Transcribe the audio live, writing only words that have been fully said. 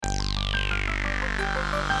What's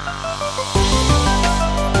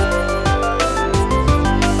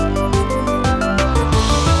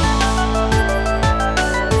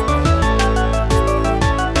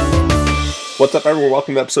up, everyone?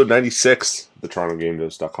 Welcome to episode 96 of the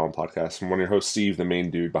TorontoGameDose.com podcast. I'm one of your hosts, Steve, the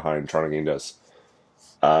main dude behind Toronto Game Dose.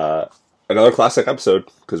 Another classic episode,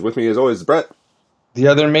 because with me, as always, is Brett. The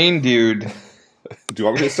other main dude. Do you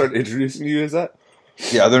want me to start introducing you as that?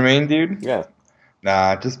 The other main dude? Yeah.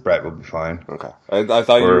 Nah, just Brett will be fine. Okay. I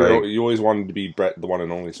thought you always wanted to be Brett, the one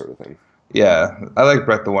and only sort of thing. Yeah, I like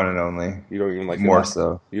Brett the one and only. You don't even like more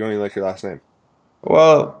so. You don't even like your last name.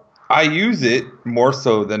 Well, I use it more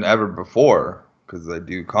so than ever before because I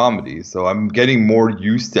do comedy. So I'm getting more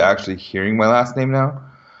used to actually hearing my last name now.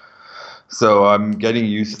 So I'm getting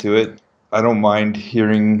used to it. I don't mind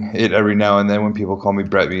hearing it every now and then when people call me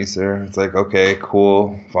Brett Meeser. It's like, okay,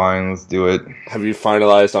 cool, fine, let's do it. Have you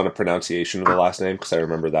finalized on a pronunciation of the last name? Because I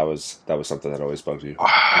remember that was something that always bugged you.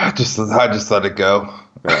 I just let it go.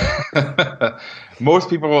 Yeah. Most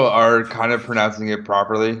people are kind of pronouncing it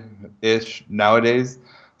properly-ish nowadays.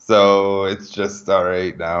 So it's just all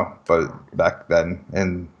right now, but back then,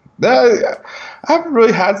 and I haven't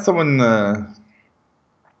really had someone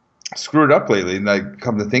screw it up lately. And like,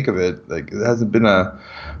 come to think of it, like it hasn't been a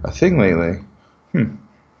thing lately. There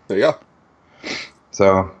you go.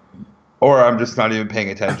 So, or I'm just not even paying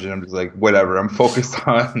attention. I'm just like, whatever. I'm focused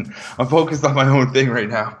on my own thing right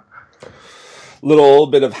now. Little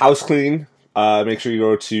bit of house cleaning. Make sure you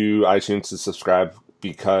go to iTunes to subscribe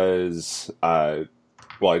because.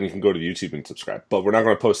 Well, and you can go to YouTube and subscribe. But we're not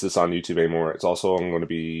going to post this on YouTube anymore. It's also going to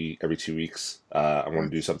be every 2 weeks. I'm going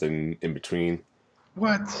to do something in between.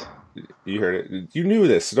 What? You heard it. You knew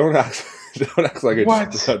this. Don't act like I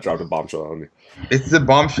just dropped a bombshell on you. It's a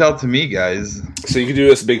bombshell to me, guys. So you can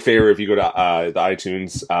do us a big favor if you go to the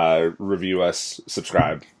iTunes, review us,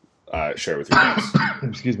 subscribe, share with your friends.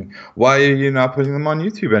 Excuse me. Why are you not putting them on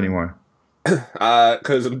YouTube anymore?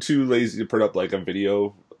 Because I'm too lazy to put up like a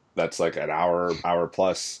video that's like an hour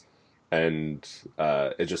plus, and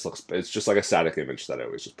it's just like a static image that I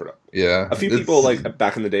always just put up. Yeah, a few people like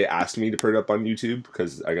back in the day asked me to put it up on YouTube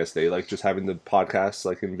because I guess they like just having the podcast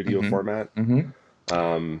like in video format.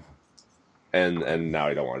 Mm-hmm. And now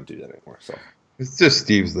I don't want to do that anymore. So it's just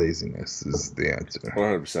Steve's laziness is the answer.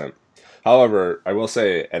 100%. However, I will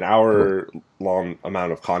say an hour long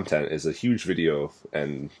amount of content is a huge video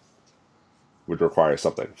and would require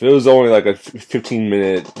something. If it was only like a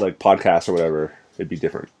 15-minute like podcast or whatever, it'd be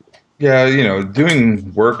different. Yeah,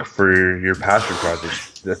 doing work for your passion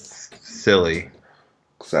project, that's silly.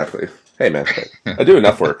 Exactly. Hey man, I do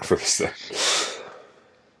enough work for this thing.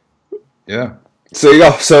 Yeah. So there you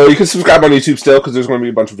go. So you can subscribe on YouTube still because there's going to be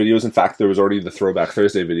a bunch of videos. In fact, there was already the Throwback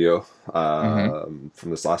Thursday video from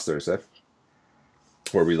this last Thursday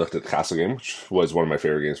where we looked at the Castle game, which was one of my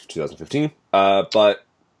favorite games for 2015. But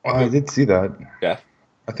I did see that. Yeah.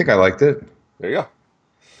 I think I liked it. There you go.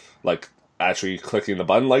 Like, actually clicking the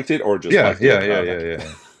button liked it, or just yeah.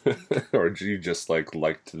 Or did you just,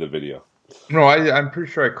 liked the video? No, I'm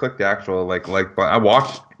pretty sure I clicked the actual, like button. I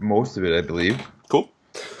watched most of it, I believe. Cool.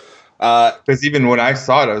 Because even when I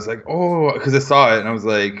saw it, I was like, oh, because I saw it, and I was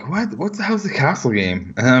like, what the hell's the Castle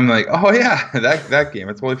game? And I'm like, oh, yeah, that game.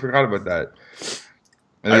 I totally forgot about that.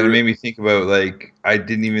 And then it made me think about, I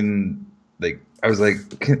didn't even, I was like,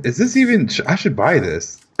 is this even... I should buy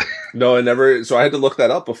this. No, I never... So I had to look that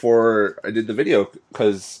up before I did the video,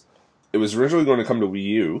 because it was originally going to come to Wii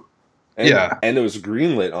U. And it was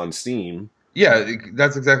greenlit on Steam. Yeah,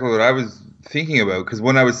 that's exactly what I was thinking about, because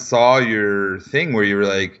when I saw your thing where you were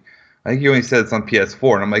like, I think you only said it's on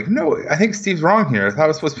PS4, and I'm like, no, I think Steve's wrong here. I thought it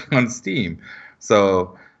was supposed to be on Steam.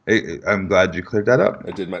 So I'm glad you cleared that up.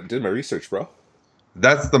 I did my research, bro.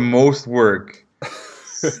 That's the most work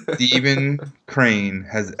Stephen Crane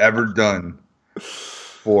has ever done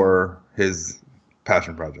for his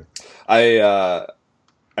passion project. I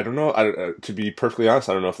don't know. To be perfectly honest,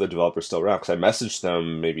 I don't know if the developer's still around because I messaged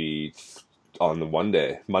them maybe on the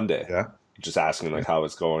Monday. Yeah. Just asking how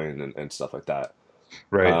it's going and stuff like that.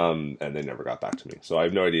 Right. And they never got back to me, so I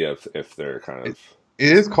have no idea if they're kind of.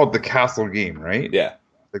 It is called the Castle game, right? Yeah.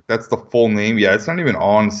 That's the full name. Yeah, it's not even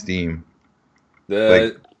on Steam.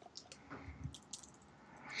 I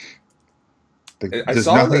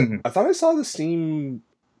thought I saw the Steam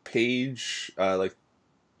page,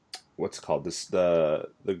 what's it called? The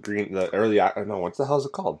early no, what the hell is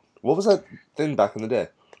it called? What was that thing back in the day?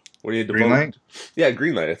 When you had to Greenlight? Yeah,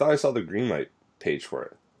 Greenlight. I thought I saw the Greenlight page for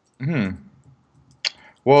it.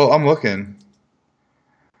 Well, I'm looking.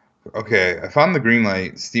 Okay, I found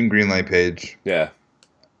the Steam Greenlight page. Yeah.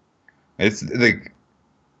 It's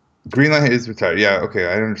Greenlight is retired. Yeah, okay,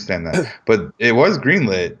 I understand that. But it was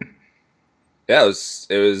greenlit. Yeah, it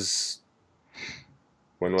was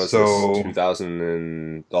when was this? So 2000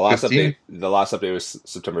 and the last 15? update. The last update was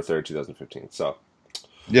September 3rd, 2015. So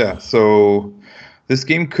Yeah, so this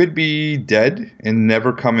game could be dead and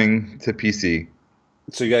never coming to PC.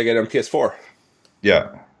 you gotta get it on PS4.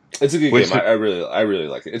 Yeah. It's a good Which game. I really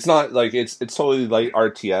like it. It's not like it's totally light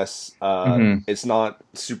RTS. mhm. It's not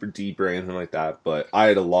super deep or anything like that. But I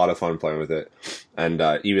had a lot of fun playing with it, and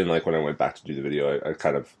even like when I went back to do the video, I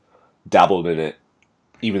kind of dabbled in it,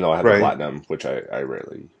 even though I have the Right. platinum, which I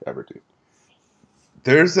rarely ever do.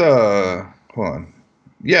 There's a hold on.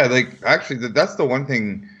 Yeah, like actually that's the one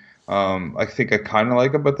thing I think I kind of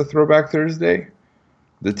like about the Throwback Thursday.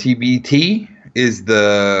 The TBT is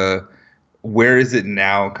the where is it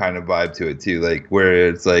now kind of vibe to it too. Like where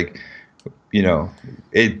it's like, you know,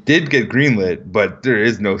 it did get greenlit, but there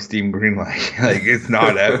is no Steam greenlight. Like it's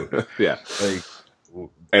not out. Yeah, Like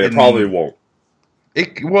and it probably and won't.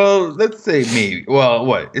 it well, let's say maybe. Well,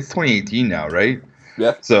 what? It's 2018 now, right?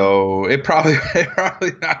 Yeah, So it probably it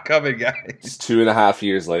probably not coming, it's guys. 2.5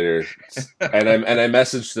 years later, and I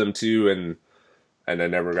messaged them too, and I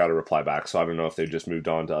never got a reply back. So I don't know if they just moved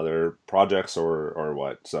on to other projects or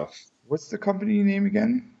what. So What's the company name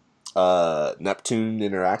again? Neptune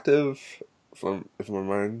Interactive, if my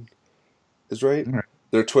mind is right. All right.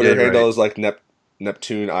 Their Yeah, Twitter you're handle right. is like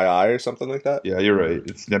Neptune II or something like that. Yeah, you're right.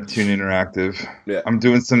 It's Neptune Interactive. Yeah. I'm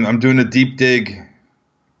doing a deep dig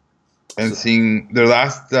and So, seeing their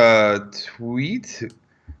last tweet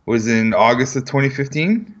was in August of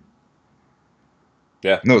 2015.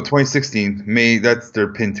 yeah. No, 2016. May that's their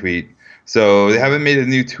pin tweet. So they haven't made a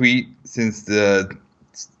new tweet since the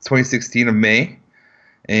 2016 of May.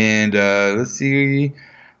 And let's see,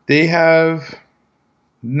 they have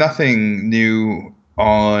nothing new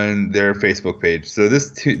on their Facebook page. So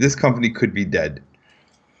this company could be dead.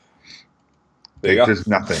 There you Like go. there's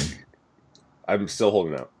nothing. I'm still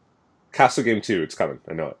holding out. Castle Game 2, it's coming.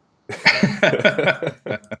 I know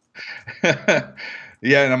it.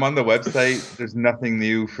 Yeah, and I'm on the website. There's nothing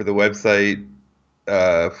new for the website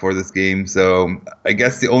for this game. So I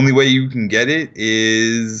guess the only way you can get it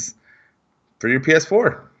is for your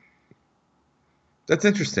PS4. That's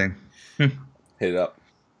interesting. Hit it up.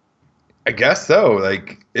 I guess so.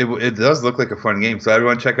 Like it does look like a fun game. So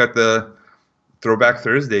everyone check out the Throwback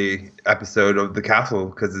Thursday episode of The Castle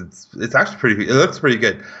because it's actually pretty. It looks pretty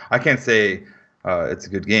good. I can't say it's a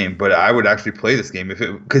good game, but I would actually play this game if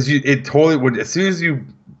it because it totally would. As soon as you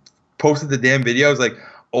posted the damn video, I was like,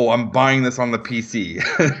 oh, I'm buying this on the PC.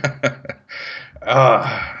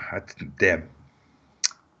 Damn,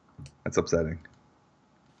 that's upsetting.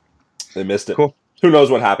 They missed it. Cool. Who knows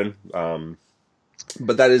what happened?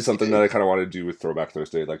 But that is something that I kind of want to do with Throwback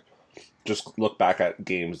Thursday. Like, just look back at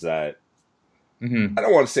games that Hmm. I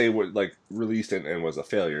don't want to say were like released and was a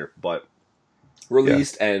failure, but Yeah.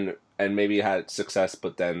 released and maybe had success,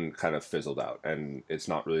 but then kind of fizzled out, and it's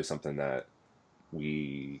not really something that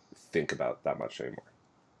we think about that much anymore.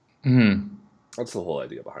 Hmm. That's the whole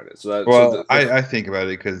idea behind it. Well, I think about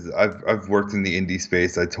it because I've worked in the indie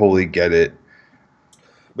space. I totally get it.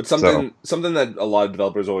 but So. something that a lot of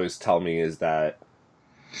developers always tell me is that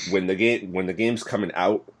when the game's coming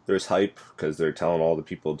out, there's hype because they're telling all the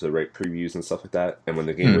people to write previews and stuff like that. And when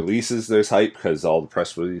the game Hmm. releases, there's hype because all the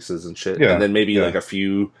press releases and shit. Yeah. And then maybe Yeah. like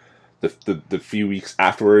the few weeks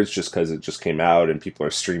afterwards, just because it just came out and people are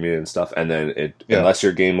streaming it and stuff. And then Yeah. unless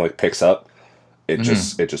your game like picks up, it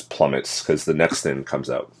Mhm. just plummets because the next thing comes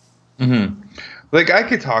out. Hmm. Like I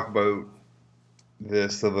could talk about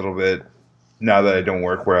this a little bit now that I don't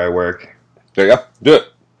work where I work There you go, do it.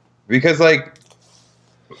 because like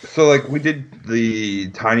we did the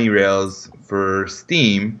Tiny Rails for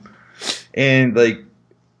Steam and like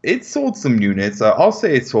it sold some units. I'll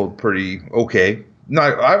say it sold pretty okay. No,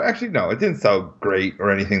 actually no, it didn't sell great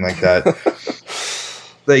or anything like that.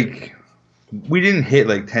 Like we didn't hit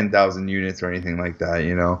like 10,000 units or anything like that,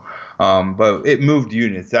 you know. But it moved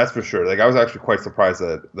units, that's for sure. Like I was actually quite surprised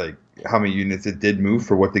at like how many units it did move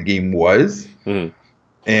for what the game was, Mhm.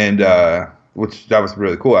 and which that was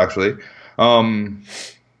really cool actually.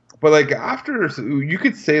 But like after, you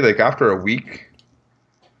could say like after a week,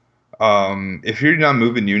 if you're not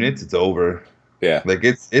moving units, it's over. Yeah, Like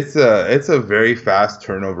it's a very fast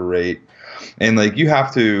turnover rate, and like you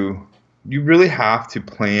really have to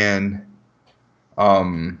plan.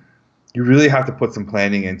 You really have to put some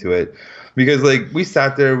planning into it because like we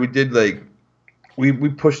sat there, we did like we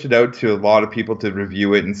pushed it out to a lot of people to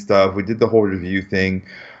review it and stuff. We did the whole review thing.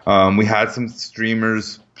 We had some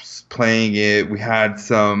streamers playing it. We had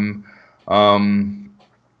some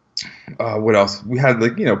What else? We had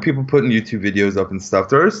like people putting YouTube videos up and stuff.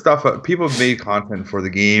 There is stuff people have made content for the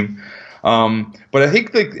game, but I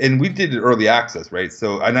think like and we did early access, right?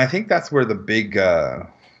 So and I think that's where the big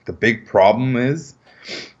problem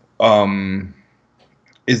um,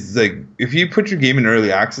 is like if you put your game in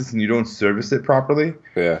early access and you don't service it properly,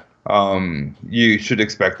 Yeah. you should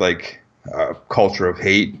expect like a culture of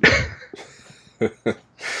hate.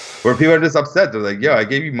 Where people are just upset. They're like, "Yo, I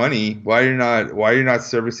gave you money. Why are you not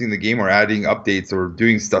servicing the game or adding updates or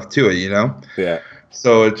doing stuff to it?" Yeah.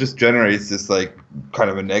 So it just generates this like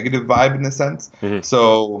kind of a negative vibe in a sense. Mm-hmm.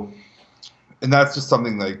 So, and that's just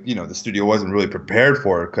something like the studio wasn't really prepared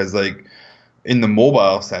for because like in the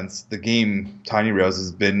mobile sense, the game Tiny Rails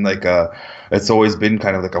has been it's always been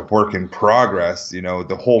kind of like a work in progress.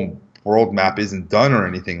 The whole world map isn't done or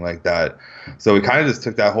anything like that. So we kind of just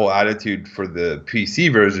took that whole attitude for the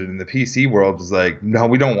PC version, and the PC world was like, no,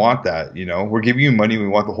 we don't want that. We're giving you money, we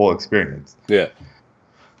want the whole experience. Yeah.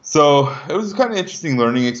 So it was kind of interesting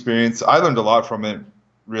learning experience. I learned a lot from it.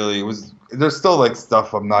 Really, there's still like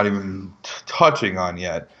stuff I'm not even touching on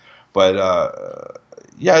yet, but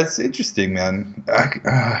yeah, it's interesting, man.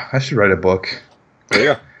 I should write a book. There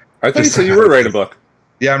you go. I thought you said you were writing a book.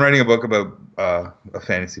 Yeah, I'm writing a book about a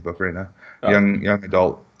fantasy book right now. Oh. Young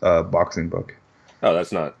adult boxing book. Oh,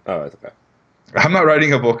 that's not. Oh, that's okay. I'm not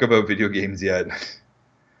writing a book about video games yet.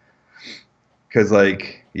 Because,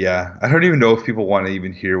 like, yeah, I don't even know if people want to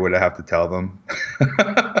even hear what I have to tell them.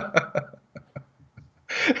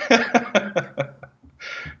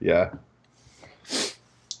 Yeah.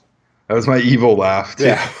 That was my evil laugh, too.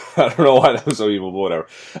 Yeah. I don't know why that was so evil, but whatever.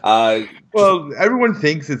 Well, everyone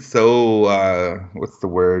thinks it's so, what's the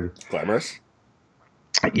word? Glamorous?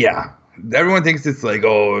 Yeah. Everyone thinks it's like,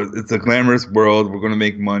 oh, it's a glamorous world. We're going to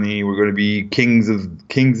make money. We're going to be kings of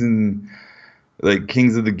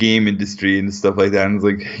the game industry and stuff like that. And it's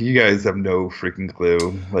like, you guys have no freaking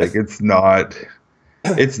clue. Like, it's not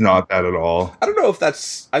that at all. I don't know if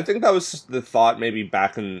I think that was the thought maybe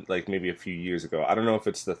back in, like, maybe a few years ago. I don't know if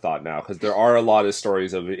it's the thought now, because there are a lot of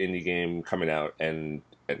stories of an indie game coming out and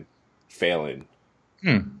failing.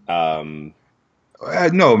 No,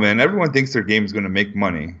 man. Everyone thinks their game's going to make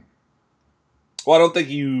money. Well, I don't think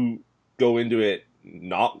you go into it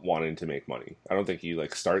not wanting to make money. I don't think you,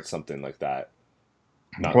 like, start something like that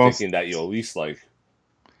not thinking that you'll at least, like,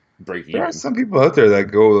 break even. There are some people out there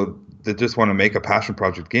that just want to make a passion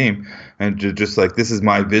project game and just like, this is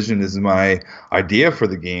my vision, this is my idea for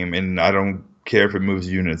the game, and I don't care if it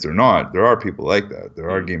moves units or not. There are people like that. There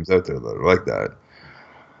are games out there that are like that.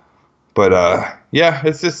 But yeah,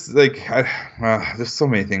 it's just like there's so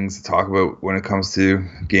many things to talk about when it comes to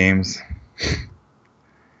games.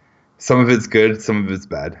 Some of it's good, some of it's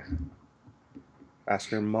bad. Ask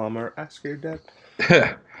your mom or ask your dad.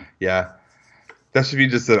 Yeah. That should be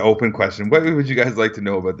just an open question. What would you guys like to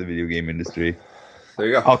know about the video game industry? There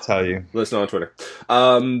you go. I'll tell you. Listen on Twitter.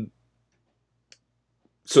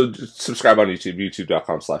 So subscribe on YouTube,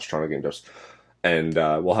 youtube.com/TorontoGameDevs. And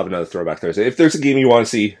we'll have another Throwback Thursday. If there's a game you want to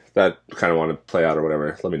see that kind of want to play out or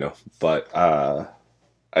whatever, let me know. But I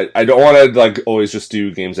don't want to like always just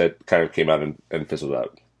do games that kind of came out and fizzled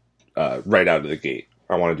out right out of the gate.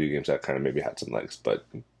 I want to do games that kind of maybe had some legs, but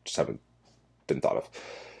just haven't been thought of.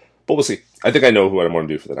 But we'll see. I think I know what I want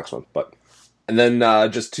to do for the next one. And then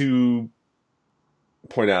just to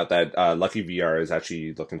point out that Lucky VR is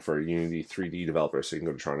actually looking for Unity 3D developers, so you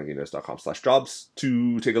can go to torontogamedev.com/jobs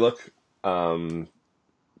to take a look.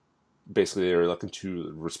 Basically, they're looking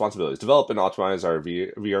to responsibilities: develop and optimize our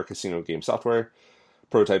VR casino game software,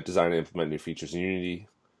 prototype, design, and implement new features in Unity.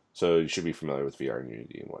 So you should be familiar with VR and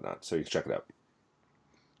Unity and whatnot. So you can check it out.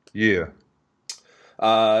 Yeah.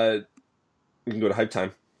 You can go to Hype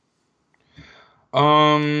Time.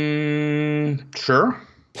 Sure.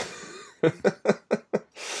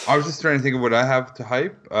 I was just trying to think of what I have to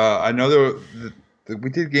hype. I know we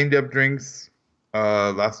did Game Dev Drinks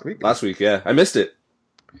last week. Last week, yeah. I missed it.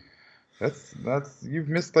 That's you've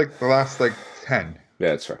missed like the last like 10. Yeah,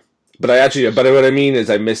 that's fair. But what I mean is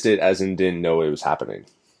I missed it as in didn't know it was happening.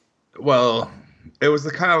 Well, it was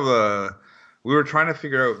the kind of we were trying to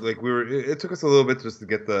figure out, like, it took us a little bit just to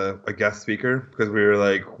get a guest speaker, because we were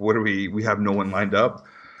like, we have no one lined up.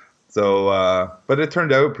 So, but it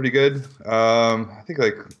turned out pretty good. I think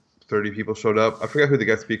like 30 people showed up. I forgot who the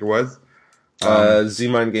guest speaker was.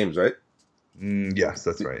 Z-Mind Games, right? Yes,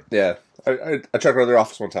 that's right. Yeah. I checked out their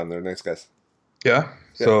office one time. They're nice guys. Yeah.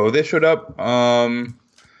 So they showed up.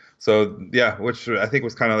 So yeah, which I think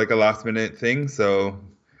was kind of like a last minute thing. So,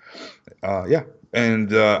 yeah.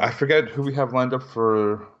 And I forget who we have lined up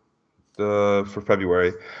for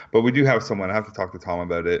February, but we do have someone. I have to talk to Tom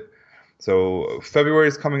about it. So February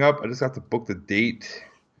is coming up. I just have to book the date,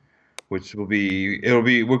 which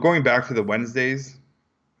we're going back to the Wednesdays.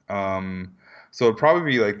 So it'll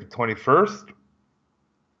probably be like the 21st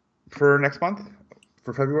for next month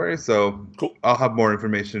for February. So Cool. I'll have more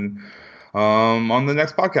information on the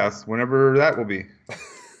next podcast, whenever that will be.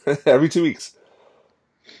 Every 2 weeks.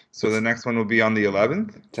 So the next one will be on the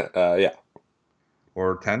 11th Yeah.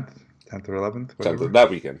 or 10th or 11th, 10th,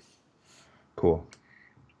 that weekend. Cool.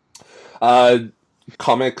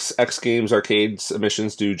 Comics X Games Arcade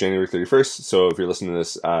submissions due January 31st. So if you're listening to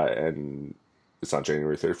this and it's not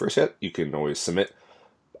January 31st yet, you can always submit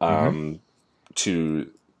to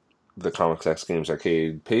the Comics X Games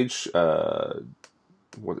Arcade page.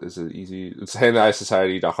 What is it? Easy. It's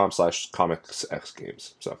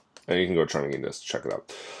handiesociety.com/comicsxgames. So, and you can go to Charming Game Disc to check it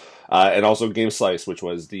out. And also Game Slice, which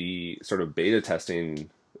was the sort of beta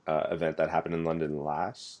testing event that happened in London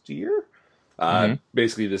last year.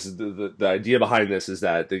 Basically, this is the idea behind this is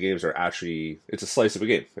that the games are actually, it's a slice of a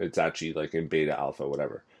game. It's actually like in beta, alpha,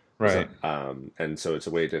 whatever. Right. So, and so it's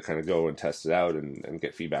a way to kind of go and test it out and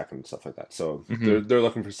get feedback and stuff like that. So they're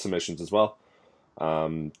looking for submissions as well.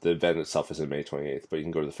 The event itself is in May 28th, but you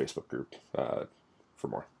can go to the Facebook group for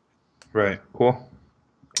more. Right. Cool.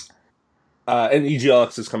 And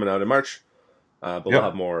EGLX is coming out in March, but we'll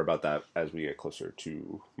have more about that as we get closer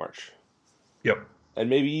to March. Yep. And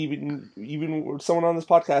maybe even someone on this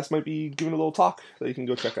podcast might be giving a little talk that you can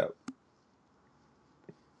go check out.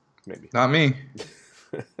 Maybe. Not me.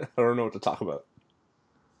 I don't know what to talk about.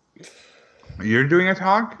 You're doing a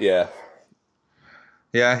talk? Yeah.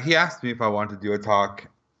 Yeah, he asked me if I wanted to do a talk,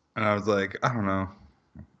 and I was like, I don't know.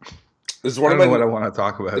 This is I don't know what I want to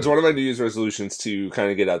talk about. It's one of my New Year's resolutions to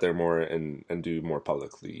kind of get out there more and do more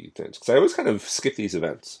publicly things. Because I always kind of skip these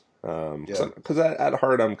events. Because at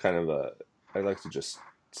heart, I'm kind of I like to just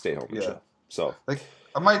stay home and chill. So, like,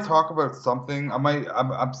 I might talk about something.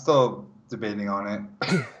 I'm still debating on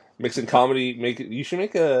it. Mixing comedy, you should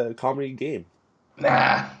make a comedy game.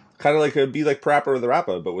 Nah. Kind of like be like Parappa or the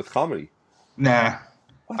Rappa, but with comedy. Nah.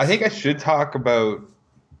 What? I think I should talk about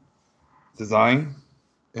design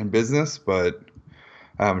and business, but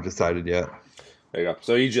I haven't decided yet. There you go.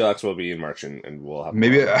 So EGLX will be in March, and we'll have.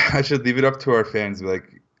 Maybe I should leave it up to our fans.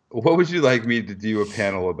 Like, what would you like me to do a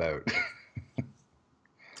panel about?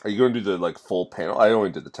 Are you going to do the full panel? I only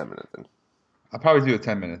did the 10-minute thing. I'll probably do a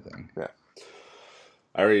 10-minute thing. Yeah.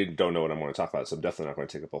 I already don't know what I'm going to talk about, so I'm definitely not going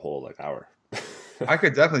to take up a whole hour. I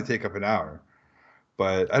could definitely take up an hour,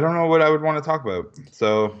 but I don't know what I would want to talk about.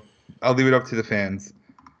 So I'll leave it up to the fans.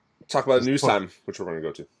 Talk about news time, which we're going to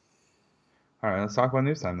go to. All right, let's talk about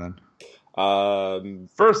news time then.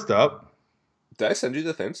 First up, did I send you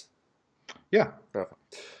the things? Yeah. Okay.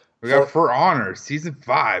 We got For Honor Season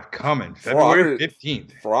 5 coming February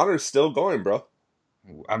 15th. For Honor's still going, bro.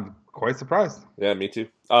 I'm quite surprised. Yeah, me too.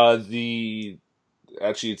 Actually,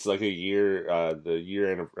 it's like a year. The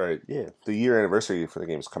year anniversary for the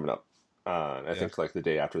game is coming up. I think like the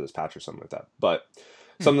day after this patch or something like that. But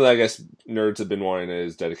something that I guess nerds have been wanting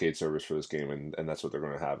is dedicated servers for this game, and that's what they're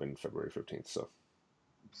going to have in February 15th. So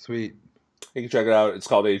sweet. You can check it out. It's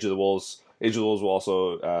called Age of the Wolves. Age of the Wolves will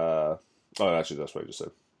also. Actually, that's what I just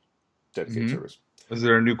said. Dedicated servers. Is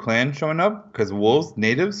there a new clan showing up? Because wolves,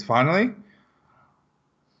 natives, finally.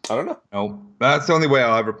 I don't know. No, that's the only way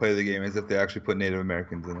I'll ever play the game is if they actually put Native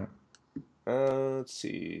Americans in it. Let's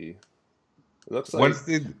see. It looks like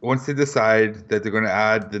once they decide that they're going to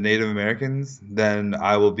add the Native Americans, then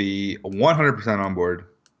I will be 100% on board.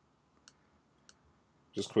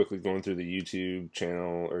 Just quickly going through the YouTube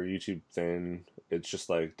channel or YouTube thing, it's just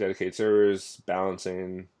like dedicated servers,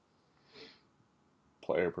 balancing,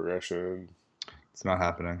 player progression. It's not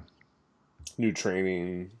happening. New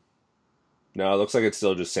training. No, it looks like it's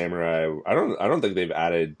still just samurai. I don't think they've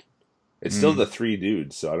added. It's still the 3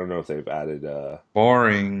 dudes, so I don't know if they've added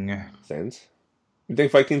boring things. You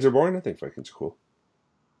think Vikings are boring? I think Vikings are cool.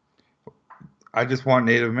 I just want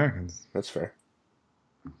Native Americans. That's fair.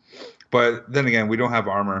 But then again, we don't have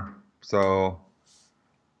armor, so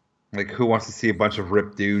who wants to see a bunch of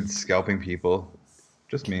ripped dudes scalping people?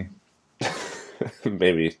 Just me.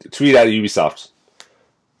 Maybe tweet at Ubisoft.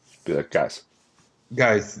 Be like, guys,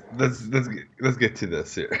 let's get to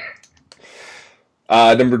this here.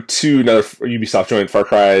 Number 2, another Ubisoft joint, Far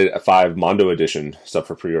Cry 5 Mondo Edition stuff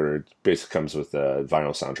for pre-order. It basically comes with a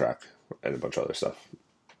vinyl soundtrack and a bunch of other stuff.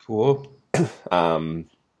 Cool.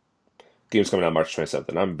 Game's coming out March 27th,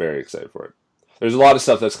 and I'm very excited for it. There's a lot of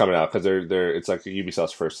stuff that's coming out because it's like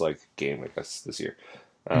Ubisoft's first game like this year,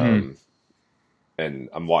 and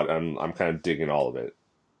I'm kind of digging all of it.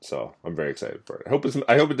 So I'm very excited for it. I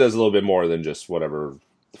hope it does a little bit more than just whatever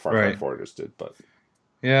Far Cry 4 just did. But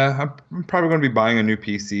Yeah, I'm probably going to be buying a new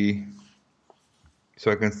PC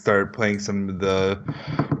so I can start playing some of the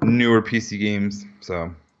newer PC games. So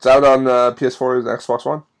I'm It's out on PS4 and Xbox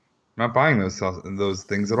One. not buying those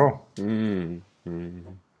things at all. Mm. Mm.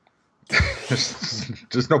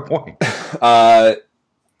 Just no point. Uh,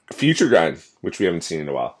 Future Grind, which we haven't seen in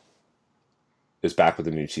a while, is back with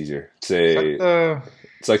a new teaser. Is that the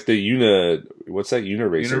It's like the what's that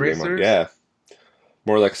Uniracer game on? Uniracers? Yeah,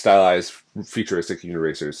 more like stylized, futuristic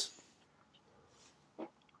Uniracers.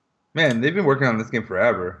 Man, they've been working on this game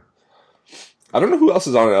forever. I don't know who else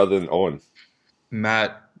is on it other than Owen.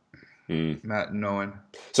 Matt, Hmm. Matt and Owen.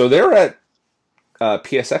 So they were at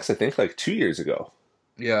PSX, I think, like 2 years ago.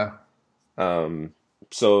 Yeah.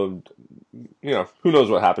 So, who knows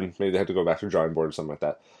what happened? Maybe they had to go back to the drawing board or something like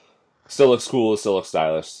that. Still looks cool. Still looks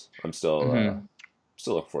stylish. I'm still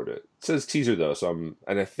looking forward to it. It says teaser though,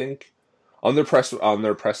 and I think on their press Ooh,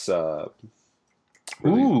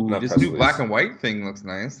 not this press new release. black and white thing looks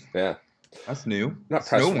nice. Yeah, That's new. Not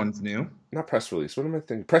Snow press. one's new. Not press release. What am I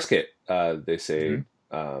thinking? Press kit. They say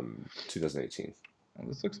 2018. Well,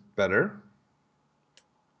 this looks better.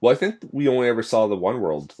 Well, I think we only ever saw the one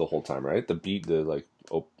world the whole time, right? The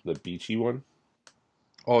beachy one.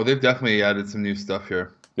 Oh, they've definitely added some new stuff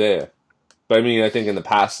here. Yeah. But I mean, I think in the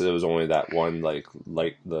past it was only that one, like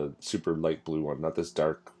the super light blue one, not this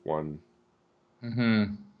dark one.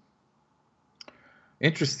 Hmm.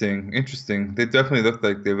 Interesting. They definitely look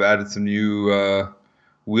like they've added some new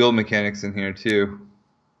wheel mechanics in here too.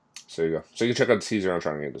 So you go. So you can check out the teaser on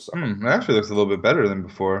trying to get this stuff. It actually looks a little bit better than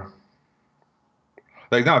before.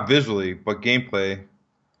 Like not visually, but gameplay.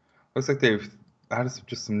 Looks like they've added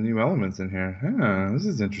just some new elements in here. Yeah, this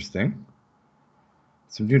is interesting.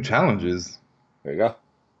 Some new challenges. There you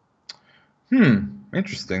go.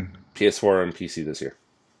 Interesting. PS4 and PC this year.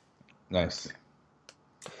 Nice.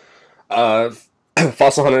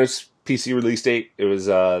 Fossil Hunters PC release date. It was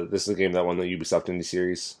this is a game that won the Ubisoft Indie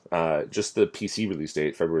Series. Just the PC release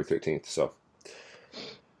date, February 13th. So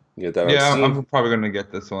you get that. Yeah, on Steam. I'm probably gonna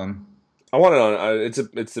get this one. I want it on.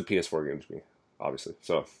 It's the PS4 game to me, obviously.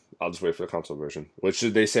 So I'll just wait for the console version, which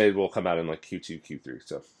they say will come out in like Q2, Q3.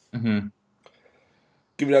 So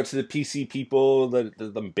give it out to the PC people. Let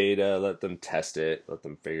them beta. Let them test it. Let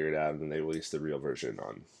them figure it out, and then they release the real version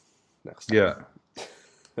on next time. Yeah.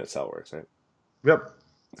 That's how it works, right? Yep.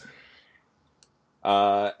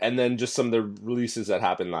 And then just some of the releases that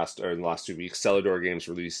happened in the last 2 weeks. Celador Games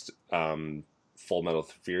released Full Metal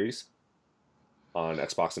Furies on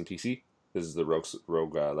Xbox and PC. This is the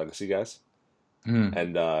Rogue Legacy guys.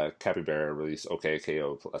 And Capybara released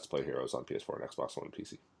OKKO Let's Play Heroes on PS4 and Xbox One and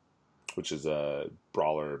PC, which is a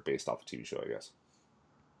brawler based off a TV show, I guess.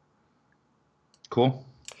 Cool.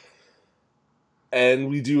 And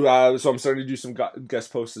we do, so I'm starting to do some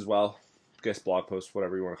guest posts as well. Guest blog posts,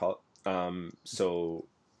 whatever you want to call it. So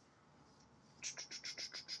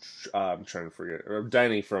I'm trying to forget.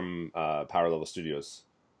 Danny from Power Level Studios.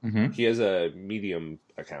 He has a Medium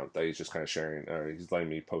account that he's just kind of sharing, or he's letting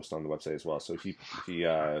me post on the website as well. So he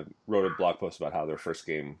wrote a blog post about how their first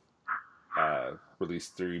game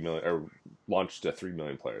released 3 million, or launched to 3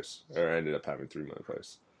 million players, or ended up having 3 million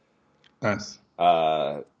players. Nice.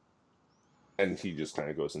 And he just kind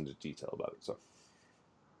of goes into detail about it. So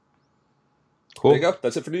Cool. there you go.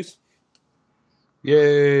 That's it for news.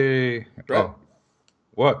 Yay. Brett, Oh.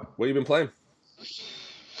 What? What have you been playing?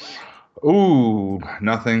 Ooh,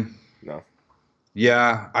 nothing. No.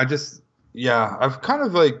 Yeah, I've kind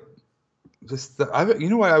of like you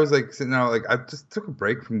know what, I was like sitting out, like I just took a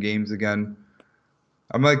break from games again.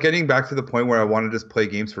 I'm like getting back to the point where I want to just play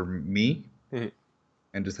games for me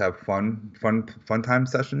and just have fun time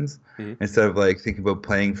sessions instead of like thinking about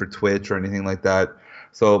playing for Twitch or anything like that.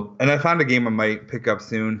 So, and I found a game I might pick up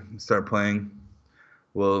soon and start playing.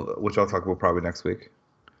 Well, which I'll talk about probably next week.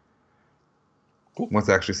 Cool. Once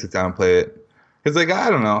I actually sit down and play it. Because like I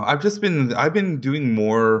don't know, I've been doing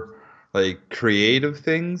more like creative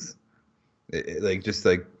things. Just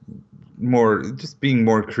being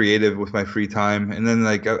more creative with my free time. And then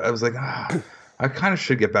like I was like, I kind of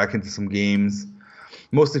should get back into some games,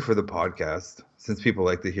 mostly for the podcast, since people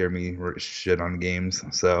like to hear me shit on games.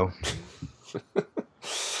 So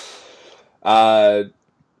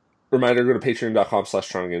reminder, go to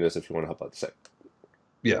patreon.com/TronGameDesk if you want to help out the site.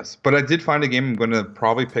 Yes, but I did find a game I'm going to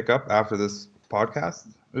probably pick up after this podcast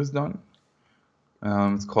is done.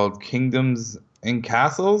 It's called Kingdoms and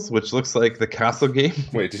Castles, which looks like the castle game.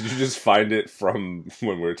 Wait, did you just find it from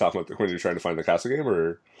when we were talking about when you were trying to find the castle game,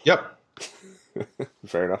 or? Yep.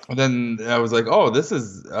 Fair enough. And then I was like, oh, this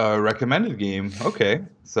is a recommended game. Okay.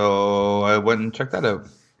 So I went and checked that out.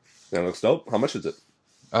 That looks dope. How much is it?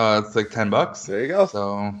 It's like $10. There you go.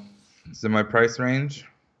 So it's in my price range.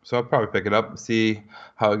 So I'll probably pick it up, see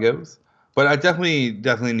how it goes. But I definitely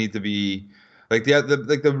need to be like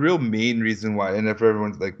the real main reason why, and if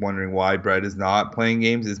everyone's like wondering why Brett is not playing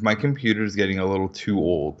games, is my computer's getting a little too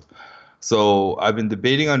old. So I've been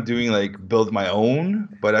debating on doing like build my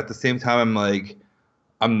own, but at the same time I'm like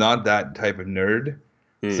I'm not that type of nerd.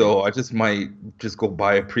 So I just might just go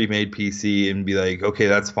buy a pre-made PC and be like, okay,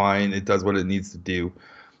 that's fine. It does what it needs to do,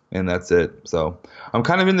 and that's it. So I'm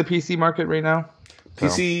kind of in the PC market right now. So,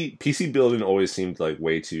 PC building always seemed like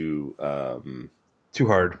way too too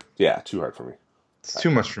hard. too hard for me. It's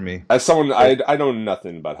too much for me. As someone, I know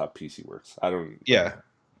nothing about how PC works. I don't. Yeah,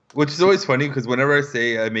 which is always funny because whenever I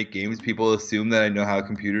say I make games, people assume that I know how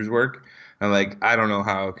computers work. I'm like, I don't know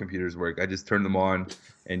how computers work. I just turn them on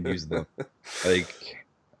and use them. Like,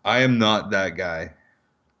 I am not that guy.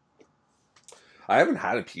 I haven't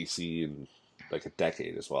had a PC in like a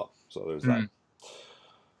decade as well. So there's that.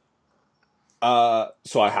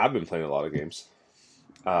 So I have been playing a lot of games.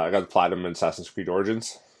 I got the platinum in Assassin's Creed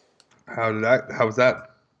Origins. How was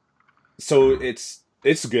that? So it's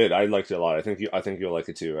good. I liked it a lot. I think you'll like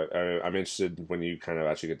it too. I'm interested when you kind of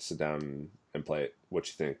actually get to sit down and play it. What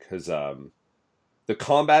you think? Because the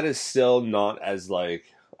combat is still not as like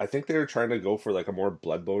I think they were trying to go for like a more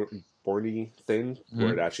Bloodborne-y thing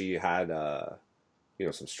where it actually had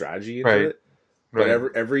some strategy into it. But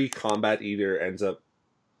every combat either ends up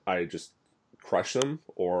I just crush them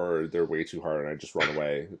or they're way too hard and I just run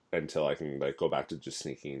away until I can like go back to just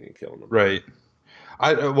sneaking and killing them. Right.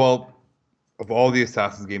 Well, of all the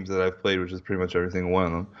Assassin's games that I've played, which is pretty much every single one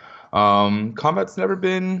of them, combat's never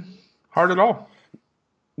been hard at all.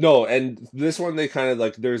 No, and this one they kind of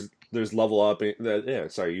like there's level up. You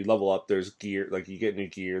level up. There's gear, like you get new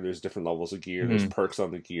gear. There's different levels of gear. There's perks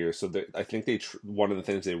on the gear. So I think one of the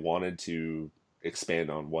things they wanted to expand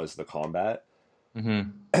on was the combat.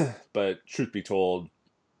 But truth be told,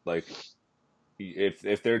 like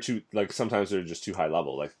if they're too like sometimes they're just too high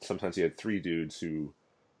level. Like sometimes you had 3 dudes who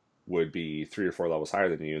would be 3 or 4 levels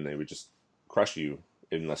higher than you, and they would just crush you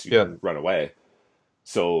unless you run away.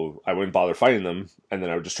 So I wouldn't bother fighting them, and then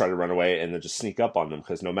I would just try to run away and then just sneak up on them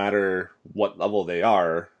because no matter what level they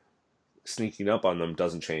are, sneaking up on them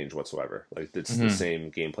doesn't change whatsoever. Like it's the same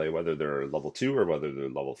gameplay whether they're level 2 or whether they're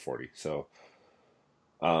level 40. So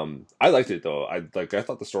I liked it though. I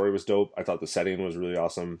thought the story was dope. I thought the setting was really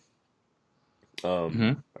awesome.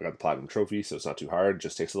 I got the platinum trophy, so it's not too hard. It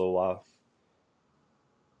just takes a little while.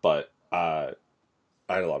 But I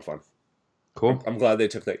had a lot of fun. Cool. I'm glad they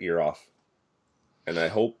took that year off. And I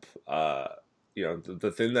hope,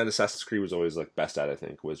 the thing that Assassin's Creed was always like best at, I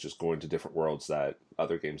think, was just going to different worlds that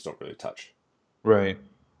other games don't really touch. Right.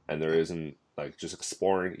 And there isn't, like, just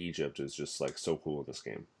exploring Egypt is just, like, so cool in this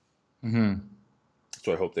game.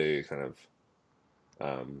 So I hope they kind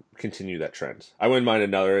of continue that trend. I wouldn't mind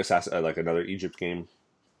another another Egypt game,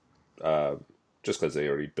 just because they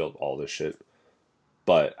already built all this shit.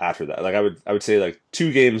 But after that, like, I would say, like,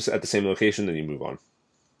 2 games at the same location, then you move on.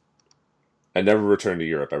 And never return to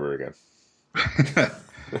Europe ever again.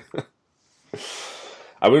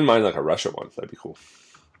 I wouldn't mind like a Russia one. That'd be cool.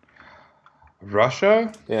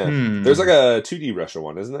 Russia? Yeah. There's like a 2D Russia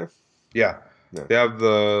one, isn't there? Yeah. They have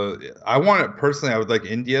I want it personally. I would like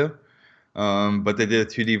India, but they did a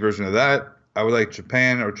 2D version of that. I would like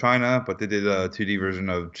Japan or China, but they did a 2D version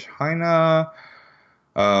of China,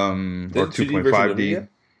 or 2.5D.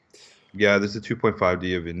 Yeah, there's a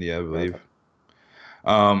 2.5D of India, I believe.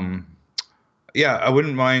 Okay. Yeah, I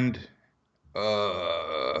wouldn't mind.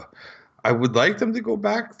 I would like them to go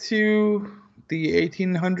back to the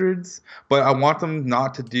 1800s, but I want them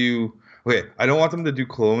not to do. Okay, I don't want them to do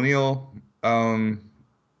colonial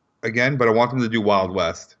again, but I want them to do Wild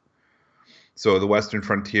West. So the Western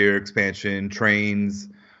frontier expansion, trains,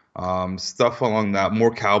 stuff along that,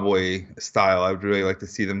 more cowboy style. I would really like to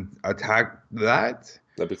see them attack that.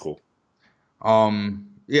 That'd be cool.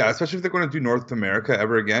 Yeah, especially if they're going to do North America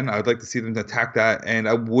ever again, I would like to see them attack that, and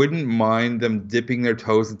I wouldn't mind them dipping their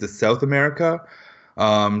toes into South America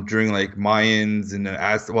during like Mayans and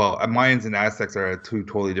Mayans and Aztecs are at 2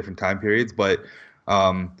 totally different time periods, but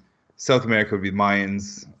South America would be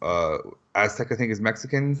Mayans. Aztec, I think, is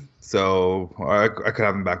Mexican, so I could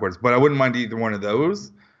have them backwards, but I wouldn't mind either one of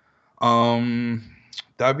those.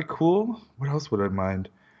 That'd be cool. What else would I mind?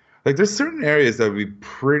 Like, there's certain areas that would be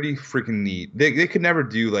pretty freaking neat. They could never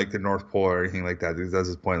do, like, the North Pole or anything like that, because that's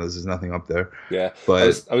just pointless. There's nothing up there. Yeah. But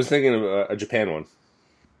I was thinking of a Japan one.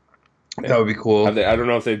 That would be cool. I don't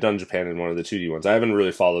know if they've done Japan in one of the 2D ones. I haven't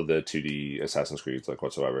really followed the 2D Assassin's Creed, like,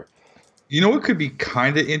 whatsoever. You know what could be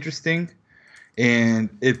kind of interesting and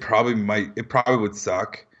it probably would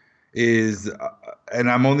suck. Is and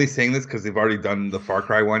I'm only saying this because they've already done the Far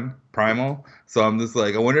Cry one Primal, so I'm just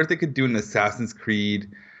like, I wonder if they could do an Assassin's Creed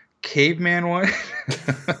caveman one.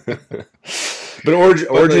 But But like,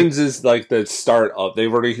 Origins is like the start of.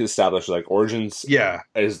 They've already established like Origins yeah,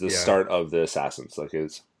 is the yeah, start of the Assassins. Like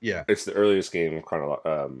yeah. it's the earliest game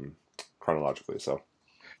chronologically. So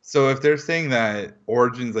So if they're saying that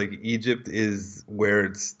Origins, like Egypt, is where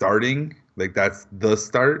it's starting, like that's the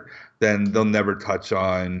start, then they'll never touch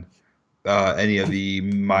on any of the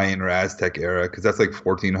Mayan or Aztec era because that's like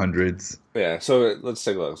 1400s. yeah. So let's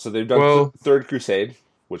take a look. So they've done Well, Third Crusade,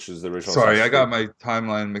 which is the original sorry, Assassin's I Creed. got my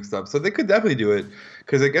timeline mixed up. So they could definitely do it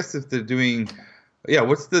because I guess if they're doing, yeah,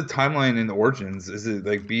 what's the timeline in Origins? Is it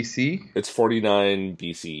like BC? It's 49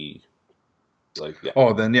 BC. Like yeah,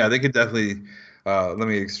 Oh, then yeah, they could definitely. Let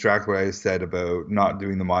me extract what I said about not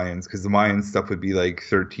doing the Mayans because the Mayan stuff would be like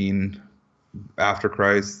 13 after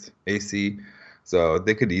Christ AC, so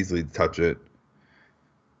they could easily touch it.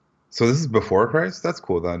 So this is before Christ. That's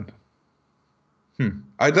cool then.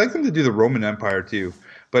 I'd like them to do the Roman Empire too,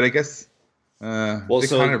 but I guess well, they kind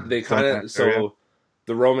so of they done kind that of area. so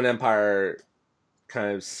the Roman Empire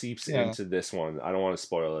kind of seeps Yeah. into this one. I don't want to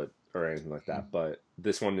spoil it or anything like that, but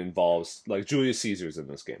this one involves like Julius Caesar's in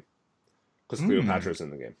this game because Mm. Cleopatra's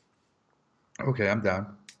in the game. Okay, I'm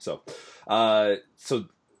down. So, so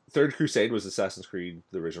Third Crusade was Assassin's Creed,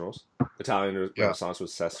 the originals. Italian Yeah. Renaissance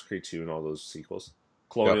was Assassin's Creed 2 and all those sequels. Yep.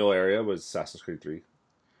 Colonial area was Assassin's Creed 3.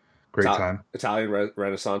 Great time. Italian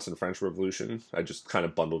Renaissance and French Revolution, I just kind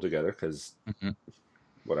of bundled together because Hmm.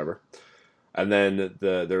 whatever. And then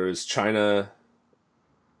there was China,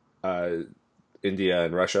 uh, India,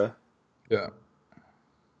 and Russia. Yeah.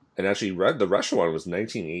 And actually, the Russia one was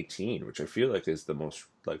 1918, which I feel like is the most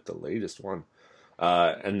like the latest one.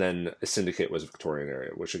 And then Syndicate was Victorian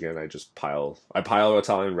area, which again I pile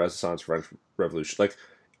Italian Renaissance, French Revolution, like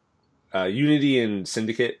Unity and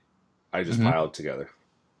Syndicate. I just Hmm. piled together.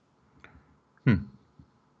 Hmm.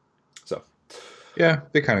 So Yeah,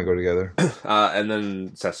 they kind of go together. and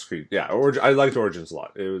then Assassin's Creed, yeah, I liked Origins a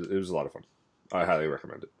lot. It was a lot of fun. I highly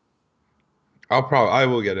recommend it. I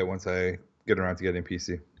will get it once I get around to getting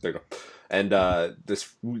PC. There you go. And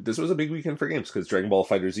this was a big weekend for games because Dragon Ball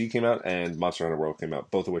Fighter Z came out and Monster Hunter World came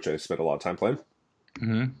out, both of which I spent a lot of time playing.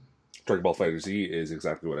 Hmm. Dragon Ball Fighter Z is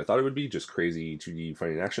exactly what I thought it would be, just crazy 2D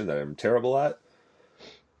fighting action that I'm terrible at.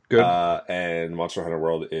 Good. And Monster Hunter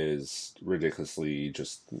World is ridiculously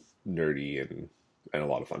just nerdy and a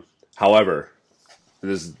lot of fun. However,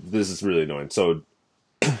 this is really annoying. So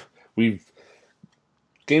we've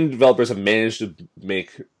game developers have managed to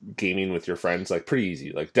make gaming with your friends like pretty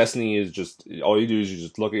easy. Like Destiny is just all you do is you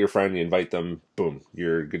just look at your friend, you invite them, boom,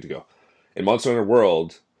 you're good to go. In Monster Hunter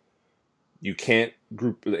World, you can't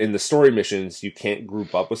group in the story missions. You can't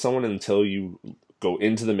group up with someone until you go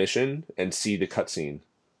into the mission and see the cutscene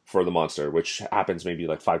for the monster, which happens maybe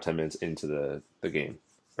like 5-10 minutes into the game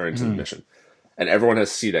or into the Hmm. mission, and everyone has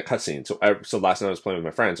to see that cutscene. So last night I was playing with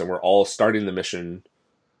my friends, and we're all starting the mission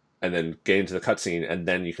and then getting to the cutscene, and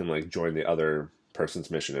then you can like join the other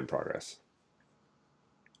person's mission in progress.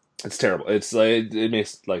 It's terrible. It's like it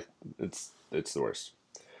makes like it's the worst.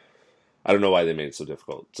 I don't know why they made it so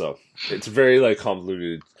difficult. So it's a very like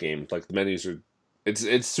convoluted game. Like the menus are,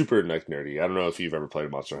 it's super like nerdy. I don't know if you've ever played a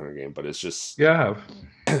Monster Hunter game, but it's just Yeah.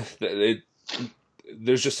 it.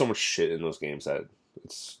 There's just so much shit in those games that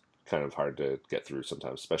it's kind of hard to get through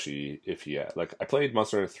sometimes, especially if you like. I played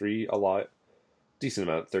Monster Hunter 3 a lot, decent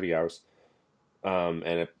amount, 30 hours. And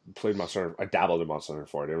I played Monster Hunter. I dabbled in Monster Hunter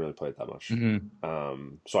 4. I didn't really play it that much. Hmm.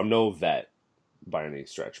 So I'm no vet by any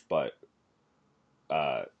stretch, but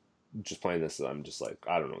uh, just playing this, I'm just like,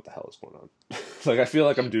 I don't know what the hell is going on. Like, I feel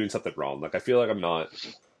like I'm doing something wrong. Like, I feel like I'm not.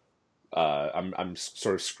 I'm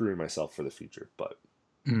sort of screwing myself for the future, but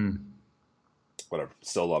Mm. whatever.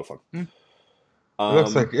 Still a lot of fun.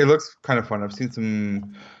 It looks kind of fun. I've seen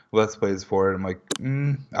some Let's Plays for it. I'm like,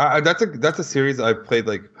 that's a series I played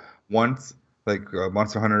like once, like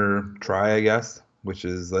Monster Hunter Try, I guess, which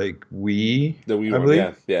is like Wii, the Wii I one, believe.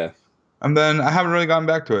 yeah, yeah, And then I haven't really gotten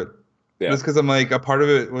back to it. yeah, Just because I'm like, a part of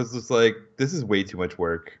it was just like, this is way too much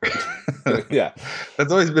work. yeah.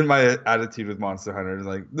 That's always been my attitude with Monster Hunter.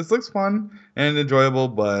 Like, this looks fun and enjoyable,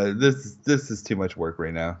 but this is too much work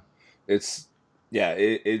right now. It's yeah,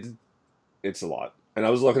 it's a lot. And I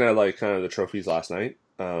was looking at like kind of the trophies last night,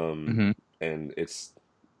 Hmm. and it's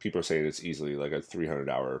people are saying it's easily like a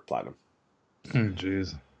 300-hour platinum.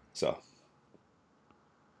 Jeez. So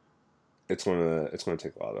it's gonna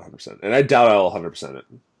take a while to 100%, and I doubt I'll 100% it.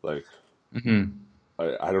 Like Hmm.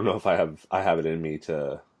 I don't know if I have it in me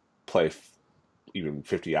to play even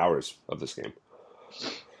 50 hours of this game.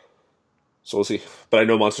 So we'll see. But I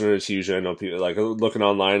know Monster Hunter is huge. And I know people like looking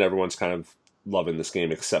online. Everyone's kind of loving this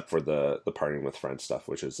game except for the partying with friends stuff,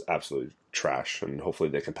 which is absolutely trash. And hopefully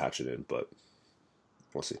they can patch it in. But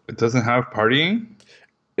we'll see. It doesn't have partying?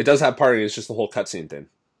 It does have partying. It's just the whole cutscene thing.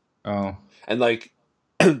 Oh. And like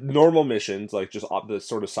normal missions, like just the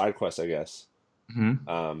sort of side quests, I guess.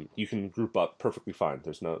 Mm-hmm. You can group up perfectly fine.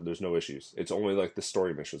 There's no issues. It's only like the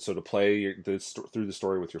story missions. So to play through the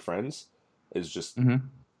story with your friends is just Mm-hmm.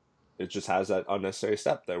 it just has that unnecessary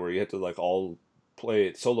step there where you have to like all play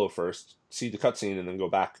it solo first, see the cutscene, and then go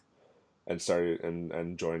back and start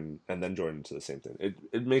and join and then join into the same thing.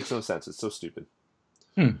 It makes no sense. It's so stupid.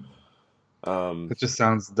 It just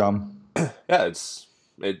sounds dumb. Yeah,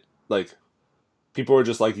 it like people were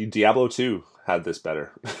just like Diablo 2 had this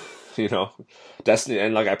better. You know, Destiny,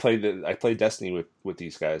 and like I played Destiny with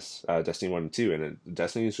these guys, Destiny 1 and 2, and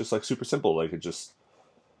Destiny is just like super simple. Like you just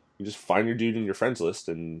find your dude in your friends list,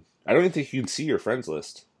 and I don't even think you can see your friends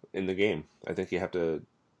list in the game. I think you have to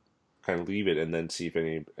kind of leave it and then see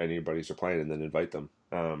if anybody's replying, and then invite them.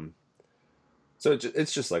 So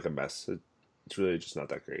it's just like a mess. It's really just not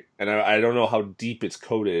that great, and I don't know how deep it's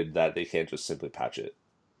coded that they can't just simply patch it.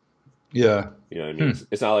 Yeah. You know what I mean?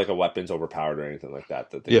 It's not like a weapon's overpowered or anything like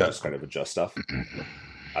that. That they just kind of adjust stuff.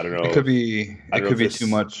 I don't know. It could be too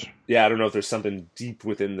much. Yeah, I don't know if there's something deep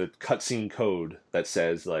within the cutscene code that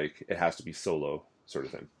says like it has to be solo sort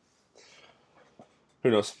of thing.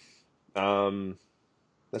 Who knows?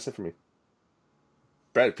 That's it for me.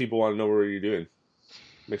 Brett, if people want to know what you're doing,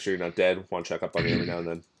 make sure you're not dead. Want to check up on you every now and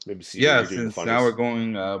then. Maybe see what you're doing. Since now we're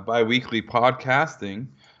going bi-weekly podcasting.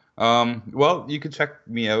 Well, you can check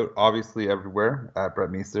me out, obviously, everywhere at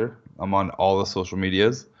Brett Meester. I'm on all the social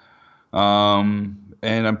medias. And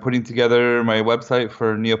I'm putting together my website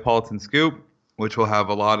for Neapolitan Scoop, which will have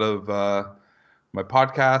a lot of my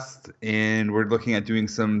podcasts. And we're looking at doing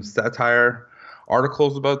some satire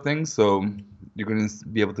articles about things. So you're going to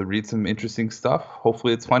be able to read some interesting stuff.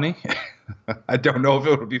 Hopefully it's funny. I don't know if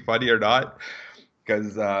it will be funny or not.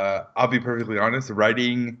 Because I'll be perfectly honest,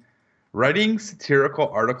 writing satirical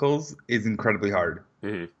articles is incredibly hard.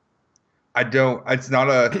 Mm-hmm. It's not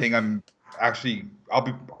a thing I'll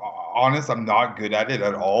be honest, I'm not good at it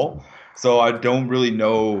at all. So I don't really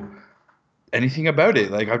know anything about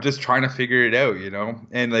it. Like, I'm just trying to figure it out, you know?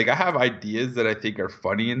 And like, I have ideas that I think are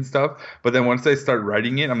funny and stuff. But then once I start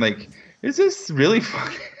writing it, I'm like, is this really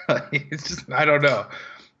funny? Like, it's just, I don't know.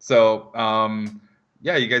 So,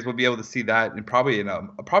 yeah, you guys will be able to see that, and probably at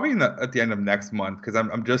the end of next month, because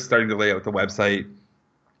I'm just starting to lay out the website,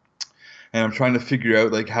 and I'm trying to figure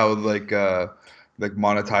out like how like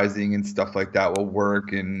monetizing and stuff like that will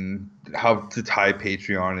work, and how to tie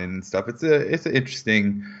Patreon in and stuff. It's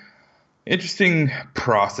an interesting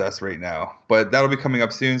process right now, but that'll be coming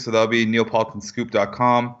up soon. So that'll be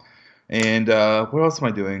neapolitanscoop.com. And what else am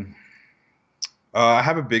I doing? I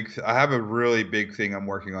have a really big thing I'm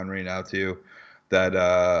working on right now too, that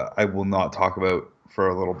I will not talk about for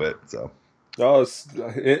a little bit. So,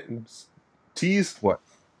 it's tease. What?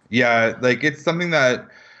 Yeah, like it's something that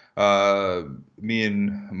me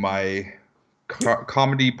and my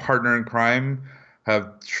comedy partner in crime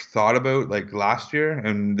have thought about like last year,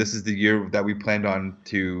 and this is the year that we planned on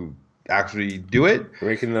to actually do it. You're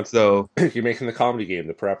making the comedy game,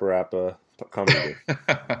 the Parappa Rappa comedy game.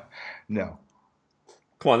 No.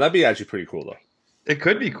 Come on, that'd be actually pretty cool though. It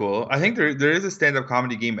could be cool. I think there is a stand-up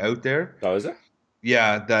comedy game out there. Oh, is there?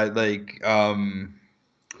 Yeah, that like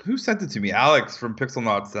who sent it to me? Alex from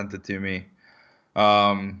Pixelnaut sent it to me.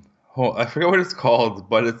 I forget what it's called,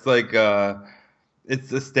 but it's like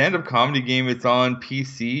it's a stand-up comedy game. It's on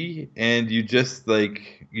PC, and you just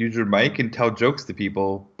like use your mic and tell jokes to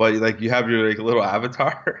people, but like you have your like little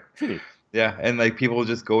avatar. Yeah, and like people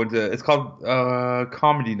just go into. It's called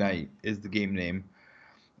Comedy Night is the game name.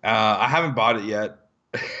 I haven't bought it yet,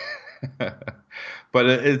 but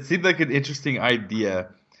it seemed like an interesting idea.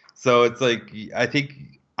 So it's like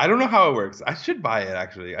I don't know how it works. I should buy it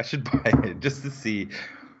actually. I should buy it just to see,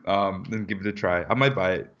 and give it a try. I might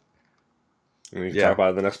buy it. And we can talk about it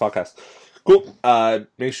in the next podcast. Cool.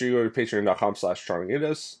 Make sure you go to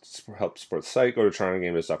patreon.com/TorontoGameDev to help support the site. Go to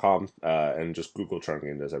TorontoGameDev.com and just Google Toronto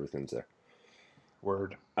Game Dev. Everything's there.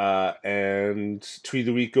 Word. And tweet of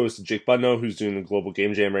the week goes to Jake Budno, who's doing the Global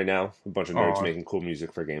Game Jam right now. A bunch of nerds making cool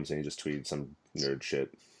music for games, and he just tweeted some nerd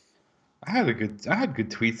shit. I had good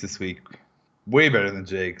tweets this week. Way better than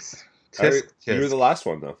Jake's. You were the last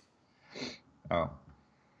one though. Oh.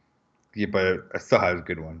 Yeah, but I still had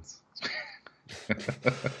good ones.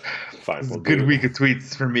 Fine, we'll Good do week it. of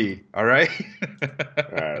tweets for me. All right. All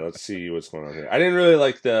right, let's see what's going on here. I didn't really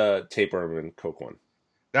like the tapeworm and Coke one.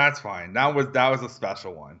 That's fine. That was a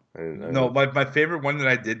special one. No, my favorite one that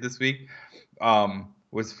I did this week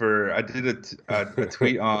was for I did a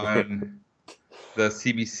tweet on the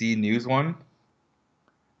CBC News one.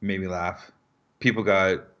 Made me laugh. People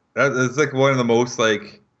got it's like one of the most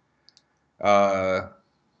uh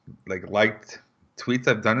liked tweets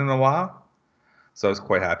I've done in a while. So I was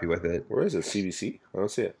quite happy with it. Where is it? CBC? I don't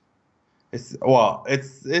see it.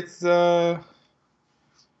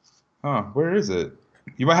 Where is it?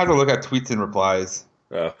 You might have to look at tweets and replies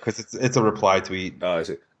Oh, because it's a reply tweet. oh, I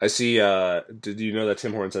see. I see. Did you know that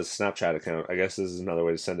Tim Hortons has a Snapchat account? I guess this is another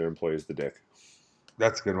way to send their employees the dick.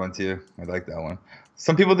 That's a good one too. I like that one.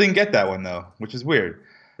 Some people didn't get that one though, which is weird.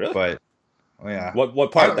 Really? But yeah.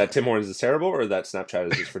 What part? That Tim Hortons is terrible, or that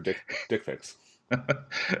Snapchat is just for dick pics?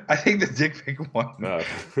 I think the dick pic one Oh.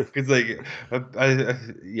 because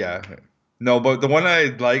yeah. No, but the one I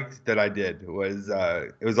liked that I did was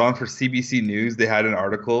it was on for CBC News. They had an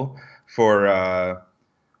article for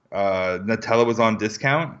Nutella was on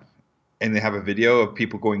discount, and they have a video of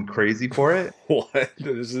people going crazy for it. What?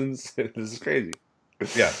 This is insane. This is crazy.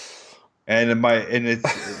 Yeah, and it's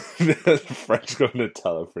French go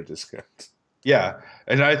Nutella for discount. yeah,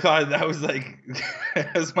 and I thought that was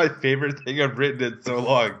that was my favorite thing I've written in so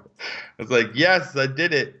long. I was like, yes, I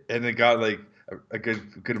did it, and it got a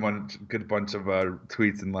good bunch of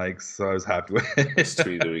tweets and likes, so I was happy with It's it.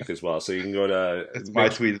 tweet of the week as well. So you can go to It's my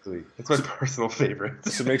tweet of the week. It's my personal favorite.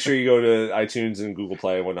 So make sure you go to iTunes and Google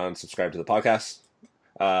Play and whatnot and subscribe to the podcast.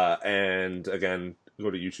 And again, go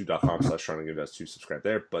to youtube.com/trying to subscribe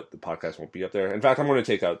there, but the podcast won't be up there. In fact, I'm going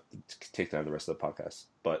to take down the rest of the podcast.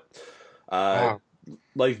 But Wow.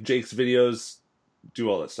 like Jake's videos, do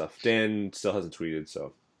all that stuff. Dan still hasn't tweeted,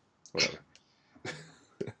 so whatever.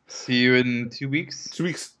 See you in 2 weeks. 2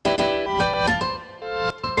 weeks.